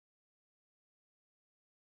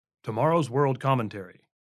Tomorrow's World Commentary,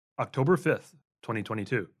 October 5th,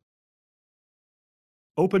 2022.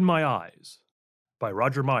 Open My Eyes by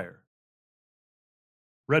Roger Meyer.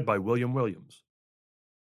 Read by William Williams.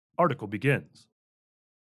 Article begins.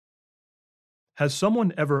 Has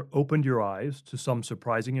someone ever opened your eyes to some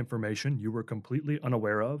surprising information you were completely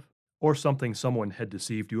unaware of, or something someone had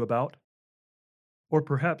deceived you about? Or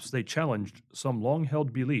perhaps they challenged some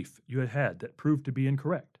long-held belief you had had that proved to be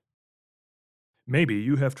incorrect. Maybe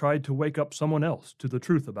you have tried to wake up someone else to the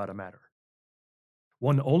truth about a matter.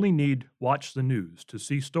 One only need watch the news to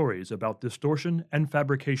see stories about distortion and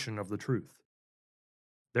fabrication of the truth.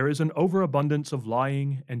 There is an overabundance of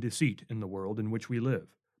lying and deceit in the world in which we live,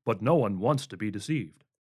 but no one wants to be deceived.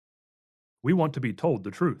 We want to be told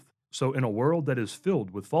the truth, so in a world that is filled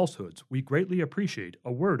with falsehoods, we greatly appreciate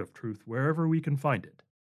a word of truth wherever we can find it.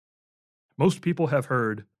 Most people have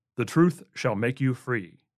heard, "The truth shall make you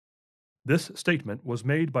free." This statement was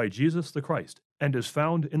made by Jesus the Christ and is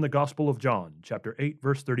found in the Gospel of John, chapter 8,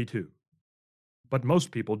 verse 32. But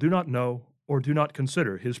most people do not know or do not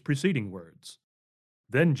consider his preceding words.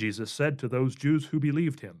 Then Jesus said to those Jews who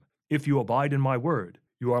believed him, "If you abide in my word,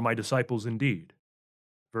 you are my disciples indeed."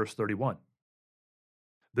 Verse 31.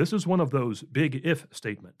 This is one of those big if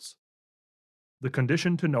statements. The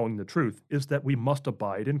condition to knowing the truth is that we must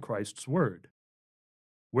abide in Christ's word.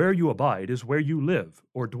 Where you abide is where you live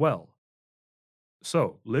or dwell.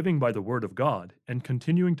 So, living by the Word of God and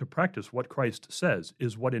continuing to practice what Christ says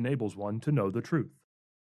is what enables one to know the truth.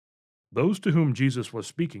 Those to whom Jesus was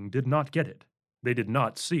speaking did not get it. They did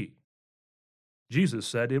not see. Jesus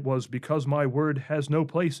said it was because my word has no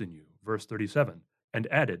place in you, verse 37, and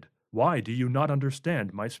added, "Why do you not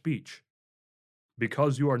understand my speech?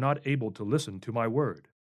 Because you are not able to listen to my word."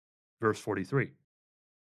 Verse 43.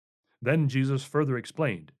 Then Jesus further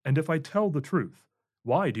explained, "And if I tell the truth,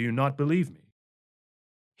 why do you not believe me?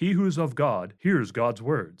 He who is of God hears God's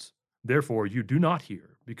words. Therefore you do not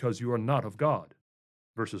hear, because you are not of God."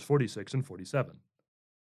 Verses 46 and 47.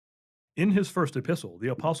 In his first epistle, the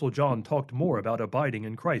Apostle John talked more about abiding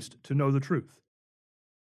in Christ to know the truth.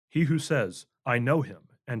 He who says, "I know him,"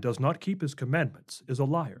 and does not keep his commandments is a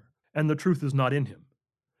liar, and the truth is not in him.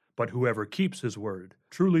 But whoever keeps his word,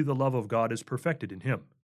 truly the love of God is perfected in him.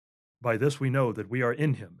 By this we know that we are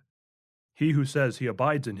in him. He who says he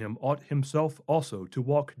abides in him ought himself also to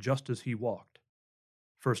walk just as he walked.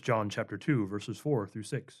 1 John chapter 2, verses 4 through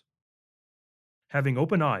 6. Having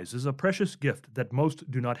open eyes is a precious gift that most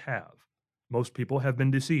do not have. Most people have been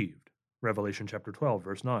deceived. Revelation chapter 12,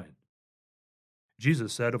 verse 9.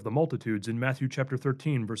 Jesus said of the multitudes in Matthew chapter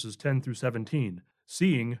 13, verses 10 through 17,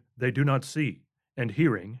 "Seeing, they do not see, and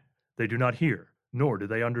hearing, they do not hear, nor do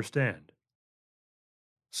they understand."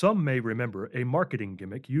 Some may remember a marketing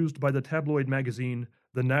gimmick used by the tabloid magazine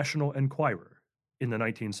The National Enquirer in the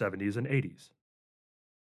 1970s and 80s.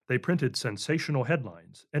 They printed sensational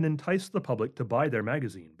headlines and enticed the public to buy their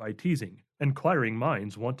magazine by teasing, "Inquiring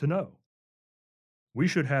minds want to know." We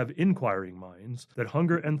should have inquiring minds that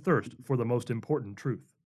hunger and thirst for the most important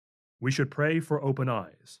truth. We should pray for open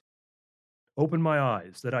eyes. "Open my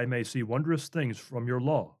eyes that I may see wondrous things from your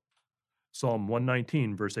law." Psalm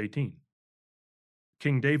 119, verse 18.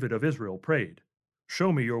 King David of Israel prayed,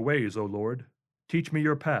 "Show me your ways, O Lord. Teach me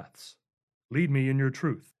your paths. Lead me in your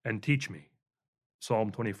truth, and teach me." Psalm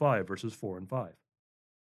 25, verses 4 and 5.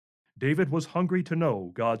 David was hungry to know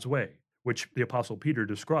God's way, which the Apostle Peter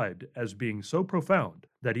described as being so profound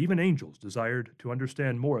that even angels desired to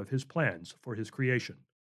understand more of his plans for his creation.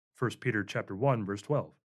 1 Peter chapter 1, verse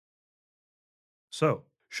 12. So,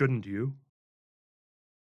 shouldn't you?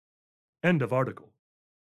 End of article.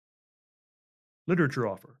 Literature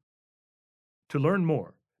offer. To learn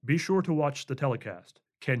more, be sure to watch the telecast,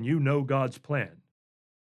 "Can You Know God's Plan?"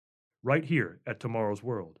 right here at Tomorrow's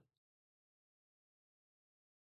World.